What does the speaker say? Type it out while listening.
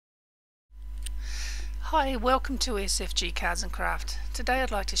Hi, welcome to SFG Cards and Craft. Today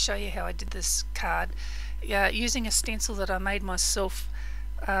I'd like to show you how I did this card using a stencil that I made myself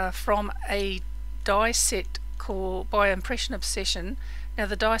from a die set called by Impression Obsession. Now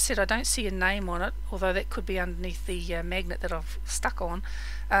the die set, I don't see a name on it, although that could be underneath the magnet that I've stuck on,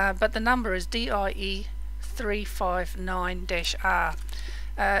 but the number is DIE 359-R.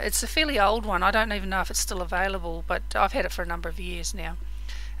 It's a fairly old one. I don't even know if it's still available, but I've had it for a number of years now.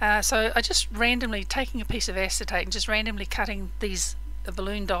 So I just randomly taking a piece of acetate and just randomly cutting these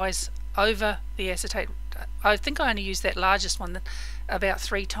balloon dies over the acetate. I think I only used that largest one about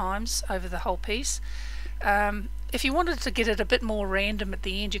 3 times over the whole piece. If you wanted to get it a bit more random at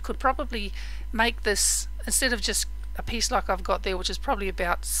the end, you could probably make this, instead of just a piece like I've got there, which is probably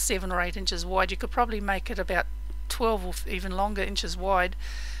about 7 or 8 inches wide, you could probably make it about 12 or even longer inches wide,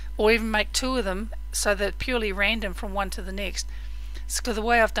 or even make 2 of them so that purely random from one to the next. So the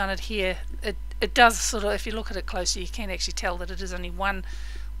way I've done it here, it does sort of, if you look at it closer, you can actually tell that it is only one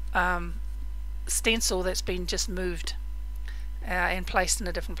stencil that's been just moved and placed in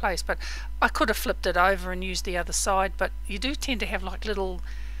a different place. But I could have flipped it over and used the other side, but you do tend to have like little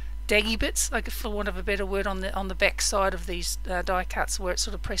daggy bits, like for want of a better word, on the back side of these die cuts where it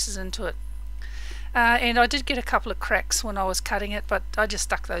sort of presses into it. And I did get a couple of cracks when I was cutting it, but I just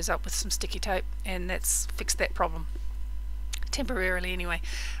stuck those up with some sticky tape and that's fixed that problem. Temporarily anyway.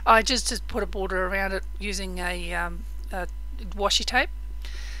 I just put a border around it using a washi tape.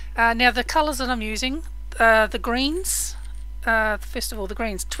 Now the colours that I'm using, the greens, first of all the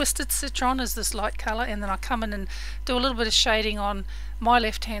greens, Twisted Citron is this light colour, and then I come in and do a little bit of shading on my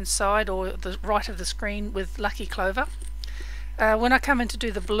left hand side or the right of the screen with Lucky Clover. When I come in to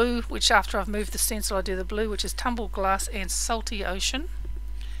do the blue, which after I've moved the stencil I do the blue, which is Tumbled Glass and Salty Ocean.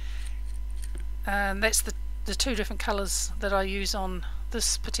 That's the 2 different colours that I use on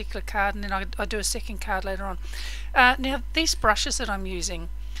this particular card, and then I do a second card later on. Now these brushes that I'm using,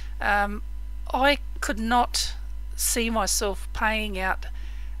 I could not see myself paying out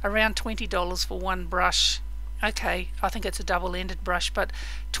around $20 for one brush. Okay, I think it's a double-ended brush, but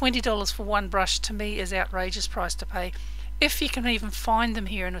 $20 for one brush to me is outrageous price to pay, if you can even find them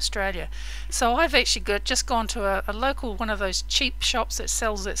here in Australia. So I've actually just gone to a local, one of those cheap shops that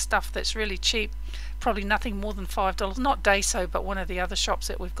sells that stuff that's really cheap, probably nothing more than $5, not Daiso, but one of the other shops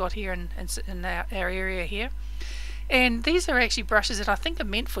that we've got here in our area here. And these are actually brushes that I think are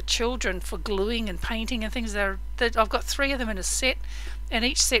meant for children, for gluing and painting and things. That I've got 3 of them in a set, and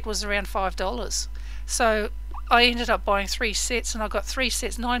each set was around $5. So I ended up buying 3 sets, and I got 3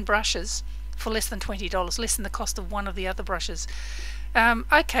 sets, 9 brushes, for less than $20, less than the cost of one of the other brushes.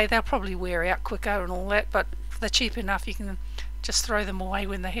 Okay, they'll probably wear out quicker and all that, but they're cheap enough you can just throw them away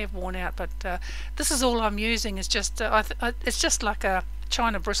when they have worn out. But this is all I'm using, is just it's just like a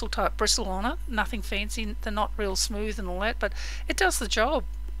China bristle type bristle on it, nothing fancy. They're not real smooth and all that, but it does the job.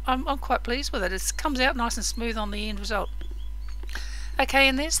 I'm quite pleased with it. It comes out nice and smooth on the end result. Okay,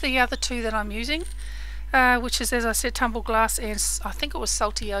 and there's the other 2 that I'm using, which is, as I said, Tumbled Glass and I think it was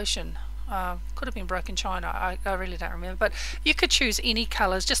Salty Ocean. Could have been Broken China, I really don't remember, but you could choose any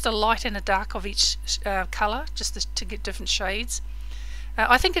colours, just a light and a dark of each colour, just to get different shades.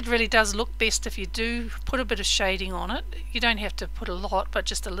 I think it really does look best if you do put a bit of shading on it. You don't have to put a lot, but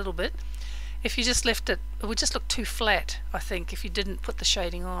just a little bit. If you just left it, it would just look too flat, I think, if you didn't put the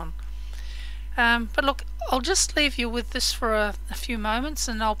shading on. But look, I'll just leave you with this for a few moments,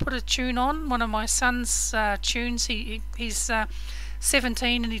 and I'll put a tune on, one of my son's tunes. He's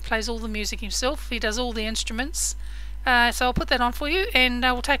 17 and he plays all the music himself. He does all the instruments. So I'll put that on for you, and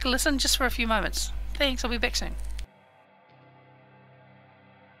we'll take a listen just for a few moments. Thanks, I'll be back soon.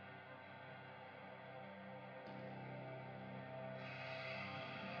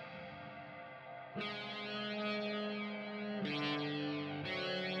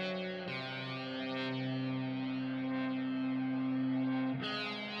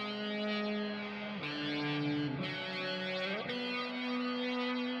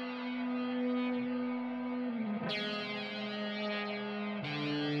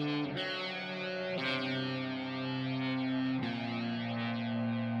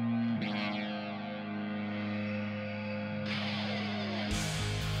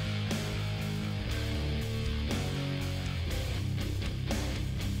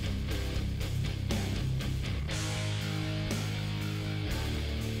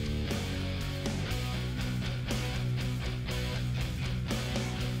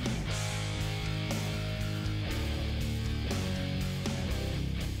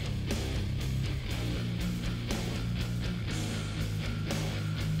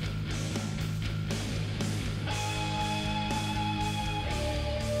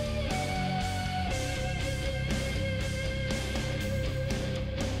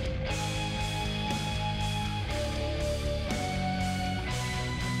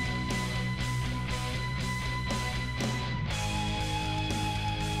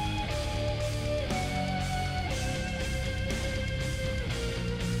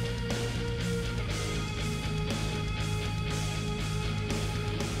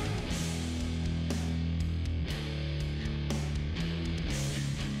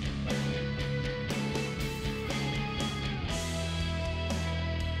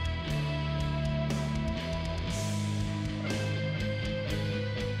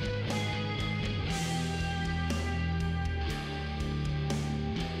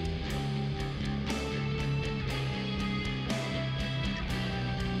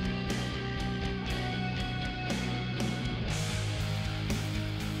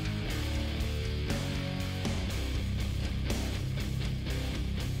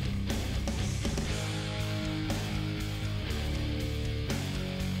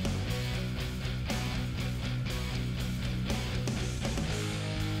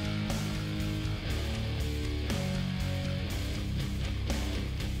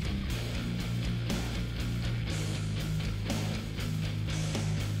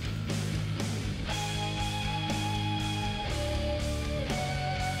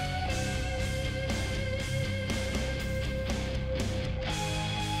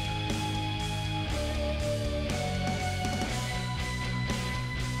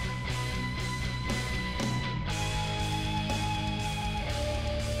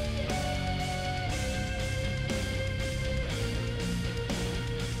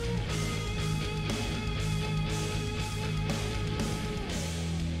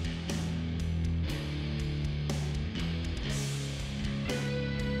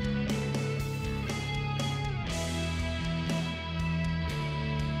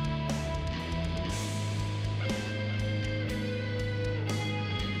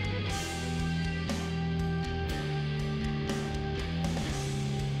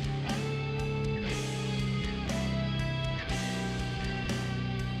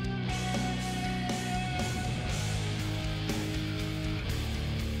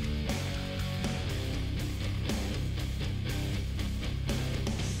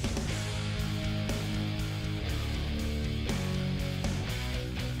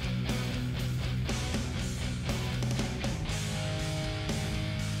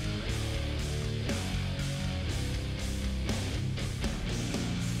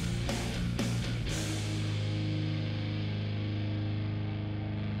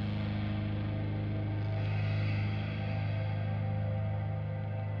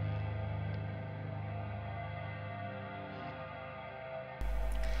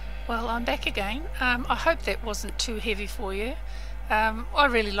 Well, I'm back again. I hope that wasn't too heavy for you. I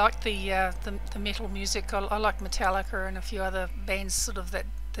really like the metal music. I like Metallica and a few other bands sort of that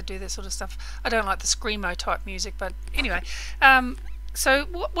do that sort of stuff. I don't like the screamo type music, but anyway. So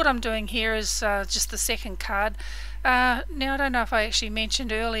what I'm doing here is just the second card. Now I don't know if I actually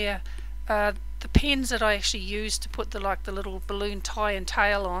mentioned earlier the pens that I actually use to put the little balloon tie and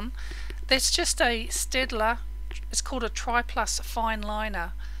tail on. That's just a Staedtler. It's called a Tri-Plus fine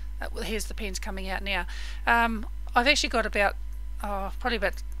liner. Here's the pens coming out now. I've actually got about probably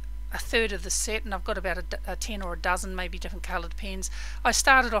about a third of the set, and I've got about a 10 or a dozen maybe different coloured pens. I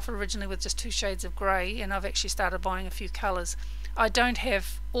started off originally with just 2 shades of grey, and I've actually started buying a few colours. I don't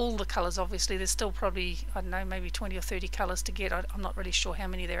have all the colours, obviously. There's still probably, I don't know, maybe 20 or 30 colours to get. I'm not really sure how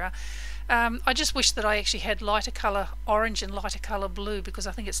many there are. I just wish that I actually had lighter colour orange and lighter colour blue, because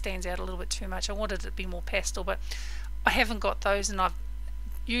I think it stands out a little bit too much. I wanted it to be more pastel, but I haven't got those, and I've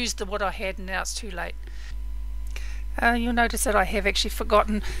used what I had, and now it's too late. You'll notice that I have actually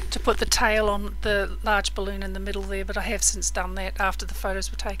forgotten to put the tail on the large balloon in the middle there, but I have since done that after the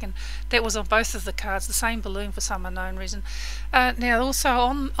photos were taken. That was on both of the cards, the same balloon for some unknown reason. Now also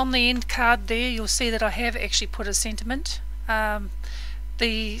on the end card there, you'll see that I have actually put a sentiment.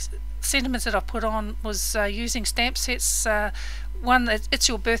 The sentiments that I put on was using stamp sets. One, It's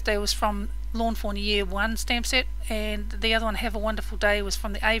Your Birthday, was from Lawn Fawn Year 1 stamp set, and the other one, Have a Wonderful Day, was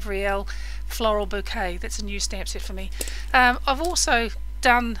from the Avery Elle Floral Bouquet. That's a new stamp set for me. I've also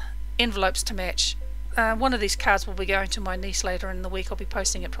done envelopes to match. One of these cards will be going to my niece later in the week. I'll be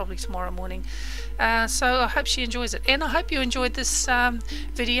posting it probably tomorrow morning. So I hope she enjoys it, and I hope you enjoyed this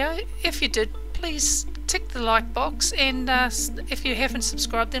video. If you did, please tick the like box, and if you haven't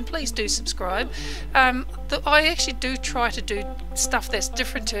subscribed, then please do subscribe. I actually do try to do stuff that's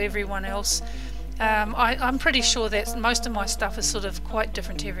different to everyone else. I'm pretty sure that most of my stuff is sort of quite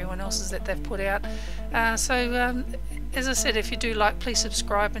different to everyone else's that they've put out. So as I said, if you do like, please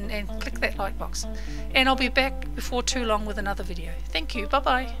subscribe and click that like box. And I'll be back before too long with another video. Thank you. Bye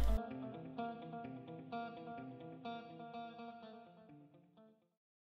bye.